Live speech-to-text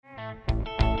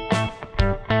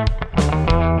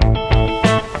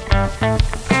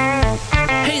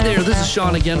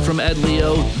Sean again from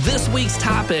EdLeo. This week's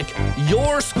topic,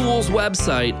 your school's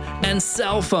website and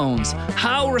cell phones.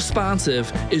 How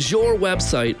responsive is your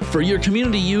website for your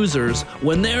community users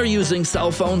when they're using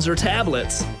cell phones or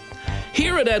tablets?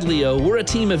 Here at EdLeo, we're a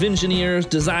team of engineers,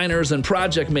 designers, and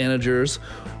project managers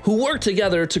who work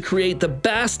together to create the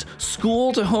best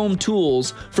school-to-home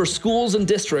tools for schools and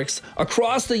districts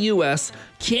across the U.S.,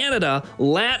 Canada,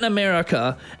 Latin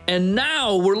America, and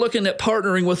now we're looking at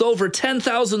partnering with over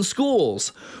 10,000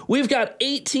 schools. We've got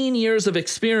 18 years of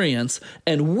experience,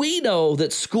 and we know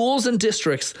that schools and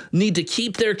districts need to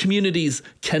keep their communities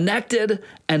connected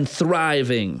and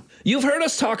thriving. You've heard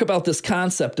us talk about this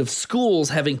concept of schools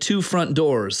having two front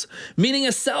doors, meaning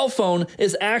a cell phone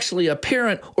is actually a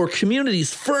parent or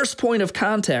community's first point of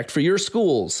contact for your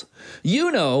schools.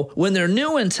 You know, when they're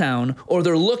new in town or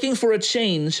they're looking for a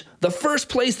change, the first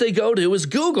place they go to is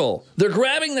Google. They're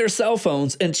grabbing their cell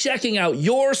phones and checking out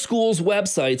your school's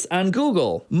websites on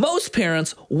Google. Most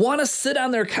parents want to sit on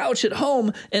their couch at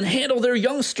home and handle their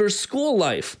youngsters' school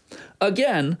life.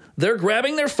 Again, they're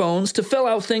grabbing their phones to fill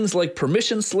out things like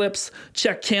permission slips,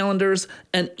 check calendars,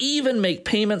 and even make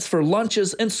payments for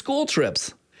lunches and school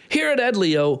trips. Here at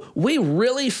EdLeo, we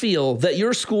really feel that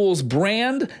your school's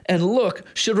brand and look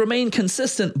should remain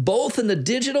consistent both in the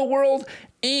digital world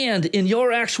and in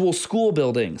your actual school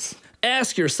buildings.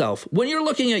 Ask yourself, when you're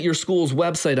looking at your school's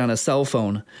website on a cell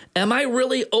phone, am I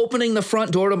really opening the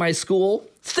front door to my school?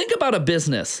 Think about a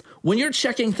business. When you're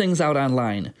checking things out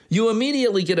online, you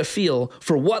immediately get a feel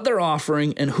for what they're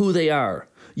offering and who they are.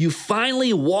 You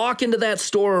finally walk into that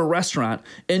store or restaurant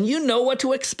and you know what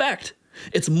to expect.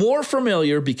 It's more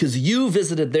familiar because you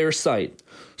visited their site.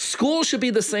 School should be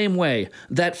the same way.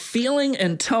 That feeling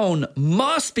and tone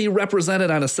must be represented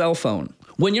on a cell phone.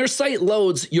 When your site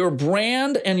loads, your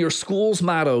brand and your school's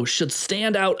motto should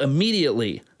stand out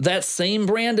immediately. That same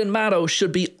brand and motto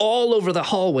should be all over the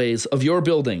hallways of your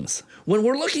buildings. When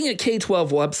we're looking at K-12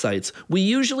 websites, we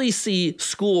usually see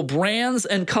school brands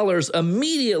and colors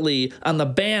immediately on the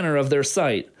banner of their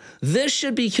site. This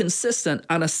should be consistent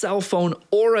on a cell phone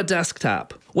or a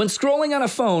desktop. When scrolling on a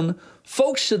phone,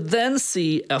 folks should then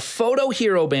see a photo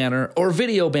hero banner or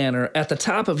video banner at the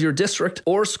top of your district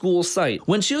or school site.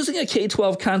 When choosing a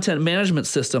K-12 content management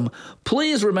system,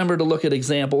 please remember to look at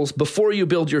examples before you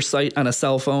build your site on a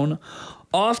cell phone.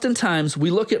 Oftentimes, we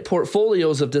look at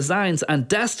portfolios of designs on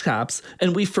desktops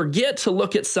and we forget to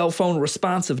look at cell phone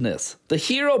responsiveness. The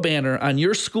hero banner on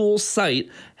your school's site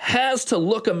has to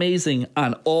look amazing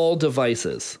on all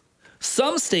devices.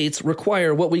 Some states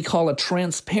require what we call a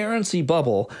transparency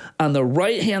bubble on the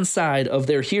right-hand side of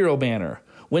their hero banner.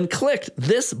 When clicked,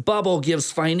 this bubble gives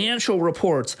financial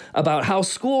reports about how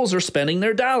schools are spending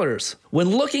their dollars. When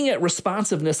looking at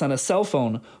responsiveness on a cell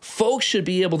phone, folks should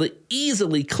be able to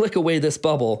easily click away this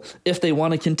bubble if they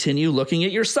want to continue looking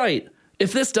at your site.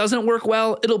 If this doesn't work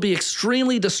well, it'll be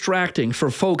extremely distracting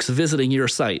for folks visiting your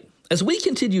site. As we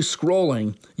continue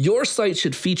scrolling, your site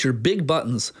should feature big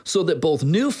buttons so that both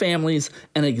new families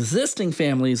and existing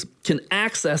families can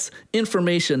access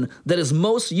information that is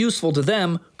most useful to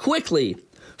them quickly.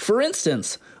 For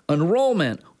instance,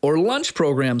 enrollment or lunch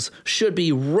programs should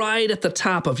be right at the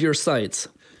top of your sites.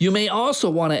 You may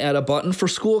also want to add a button for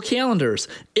school calendars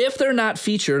if they're not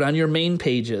featured on your main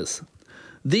pages.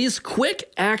 These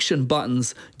quick action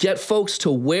buttons get folks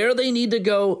to where they need to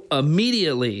go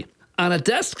immediately. On a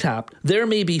desktop, there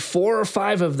may be 4 or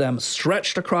 5 of them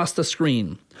stretched across the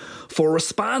screen. For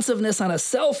responsiveness on a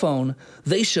cell phone,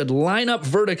 they should line up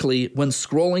vertically when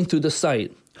scrolling through the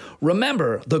site.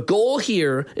 Remember, the goal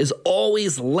here is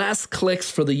always less clicks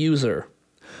for the user.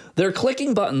 They're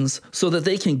clicking buttons so that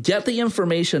they can get the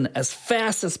information as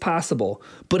fast as possible,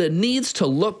 but it needs to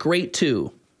look great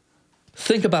too.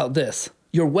 Think about this.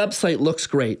 Your website looks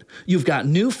great. You've got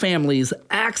new families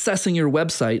accessing your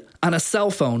website on a cell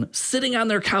phone, sitting on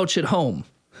their couch at home.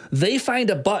 They find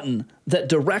a button that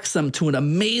directs them to an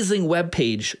amazing web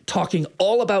page talking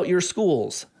all about your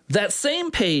schools. That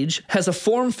same page has a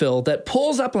form fill that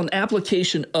pulls up an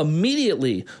application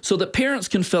immediately so that parents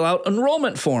can fill out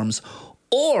enrollment forms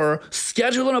or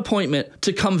schedule an appointment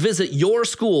to come visit your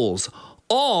schools,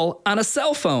 all on a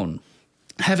cell phone.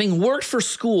 Having worked for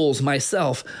schools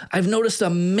myself, I've noticed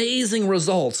amazing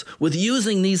results with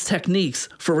using these techniques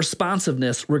for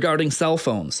responsiveness regarding cell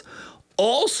phones.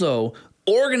 Also,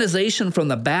 organization from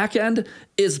the back end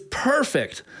is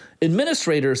perfect.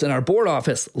 Administrators in our board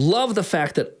office love the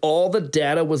fact that all the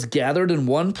data was gathered in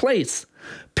one place.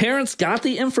 Parents got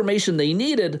the information they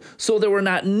needed, so there were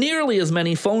not nearly as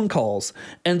many phone calls,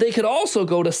 and they could also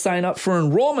go to sign up for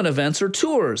enrollment events or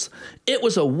tours. It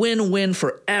was a win-win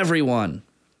for everyone.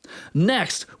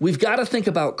 Next, we've got to think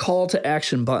about call to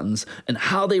action buttons and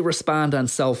how they respond on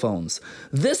cell phones.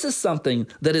 This is something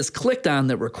that is clicked on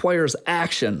that requires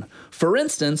action. For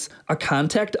instance, a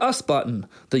contact us button.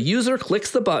 The user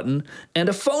clicks the button and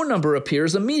a phone number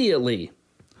appears immediately.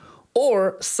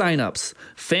 Or signups.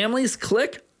 Families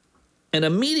click and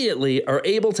immediately are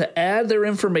able to add their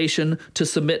information to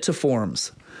submit to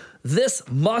forms. This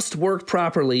must work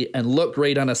properly and look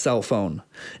great on a cell phone.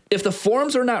 If the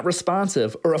forms are not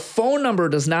responsive or a phone number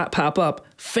does not pop up,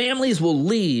 families will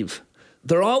leave.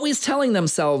 They're always telling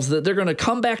themselves that they're going to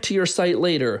come back to your site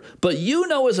later, but you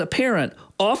know as a parent,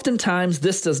 oftentimes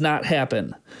this does not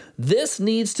happen. This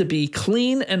needs to be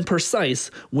clean and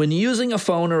precise when using a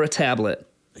phone or a tablet.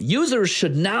 Users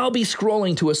should now be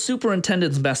scrolling to a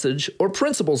superintendent's message or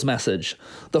principal's message.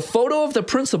 The photo of the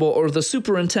principal or the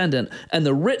superintendent and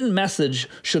the written message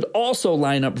should also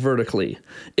line up vertically.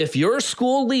 If your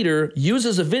school leader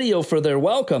uses a video for their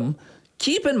welcome,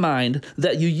 keep in mind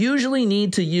that you usually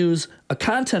need to use a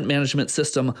content management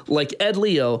system like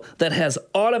Edleo that has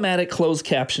automatic closed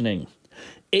captioning.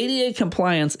 ADA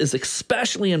compliance is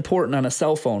especially important on a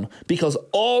cell phone because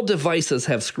all devices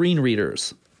have screen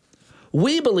readers.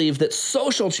 We believe that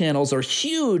social channels are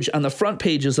huge on the front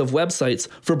pages of websites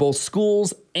for both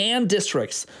schools and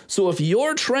districts. So if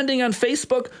you're trending on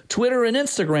Facebook, Twitter, and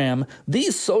Instagram,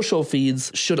 these social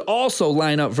feeds should also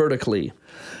line up vertically.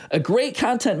 A great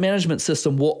content management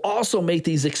system will also make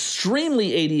these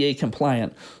extremely ADA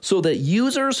compliant so that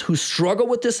users who struggle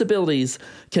with disabilities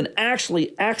can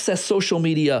actually access social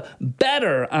media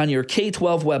better on your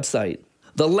K-12 website.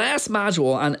 The last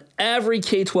module on every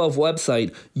K-12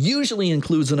 website usually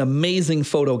includes an amazing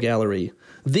photo gallery.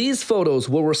 These photos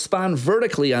will respond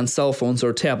vertically on cell phones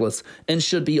or tablets and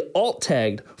should be alt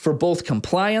tagged for both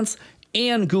compliance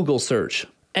and Google search.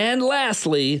 And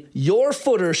lastly, your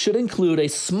footer should include a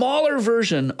smaller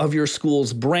version of your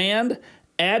school's brand,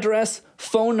 address,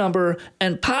 phone number,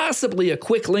 and possibly a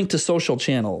quick link to social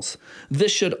channels.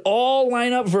 This should all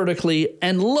line up vertically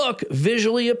and look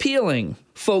visually appealing.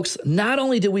 Folks, not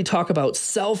only did we talk about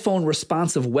cell phone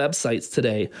responsive websites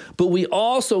today, but we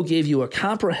also gave you a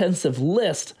comprehensive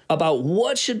list about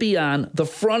what should be on the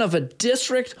front of a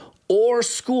district or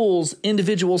school's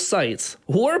individual sites.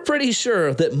 We're pretty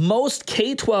sure that most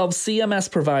K-12 CMS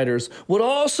providers would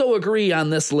also agree on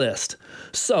this list.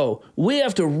 So we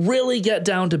have to really get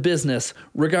down to business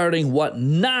regarding what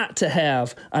not to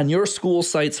have on your school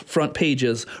site's front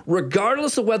pages,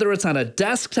 regardless of whether it's on a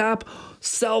desktop,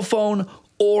 cell phone,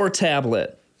 or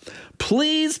tablet.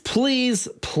 Please, please,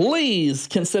 please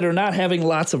consider not having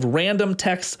lots of random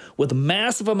text with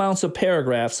massive amounts of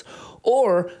paragraphs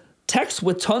or text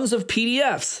with tons of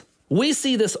PDFs. We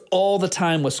see this all the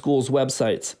time with schools'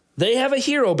 websites. They have a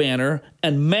hero banner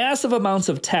and massive amounts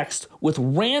of text with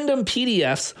random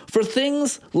PDFs for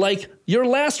things like your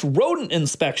last rodent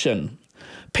inspection.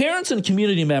 Parents and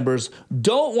community members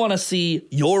don't want to see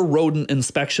your rodent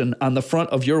inspection on the front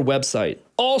of your website.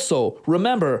 Also,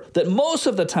 remember that most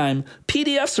of the time,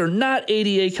 PDFs are not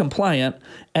ADA compliant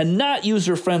and not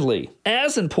user-friendly.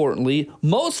 As importantly,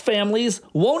 most families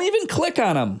won't even click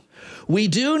on them. We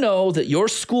do know that your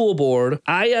school board,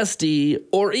 ISD,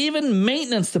 or even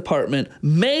maintenance department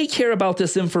may care about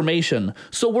this information,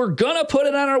 so we're gonna put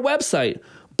it on our website.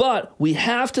 But we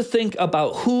have to think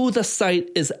about who the site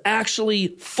is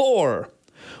actually for.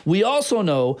 We also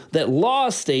know that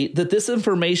laws state that this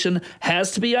information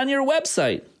has to be on your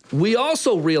website. We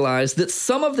also realize that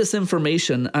some of this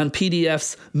information on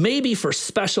PDFs may be for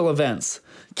special events.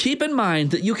 Keep in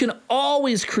mind that you can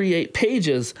always create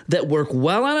pages that work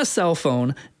well on a cell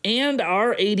phone and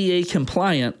are ADA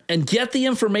compliant and get the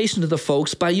information to the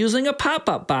folks by using a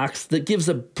pop-up box that gives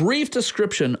a brief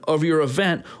description of your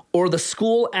event or the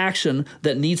school action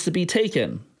that needs to be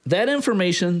taken. That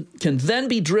information can then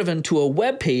be driven to a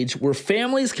web page where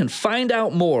families can find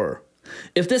out more.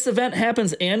 If this event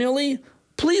happens annually,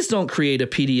 please don't create a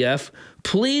PDF.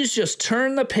 Please just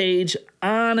turn the page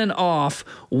on and off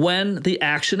when the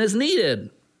action is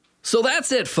needed. So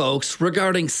that's it, folks,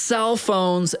 regarding cell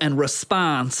phones and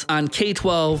response on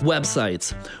K-12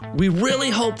 websites. We really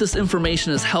hope this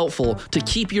information is helpful to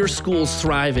keep your schools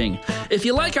thriving. If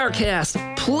you like our cast,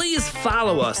 please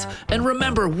follow us. And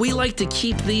remember, we like to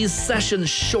keep these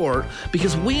sessions short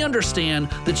because we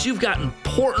understand that you've got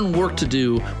important work to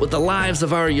do with the lives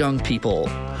of our young people.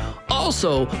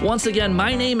 Also, once again,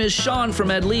 my name is Sean from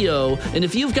Edleo, and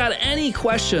if you've got any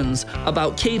questions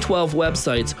about K-12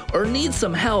 websites or need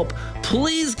some help,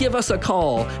 please give us a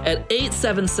call at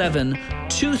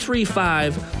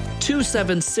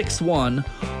 877-235-2761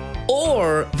 or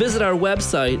or visit our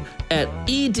website at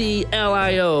edlio.com.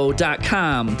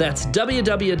 That's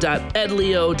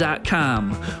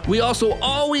www.edlio.com. We also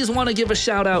always want to give a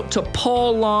shout out to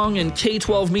Paul Long and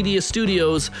K12 Media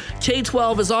Studios.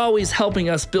 K12 is always helping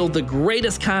us build the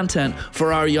greatest content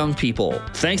for our young people.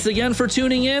 Thanks again for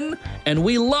tuning in, and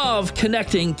we love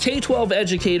connecting K12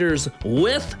 educators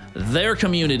with their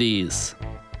communities.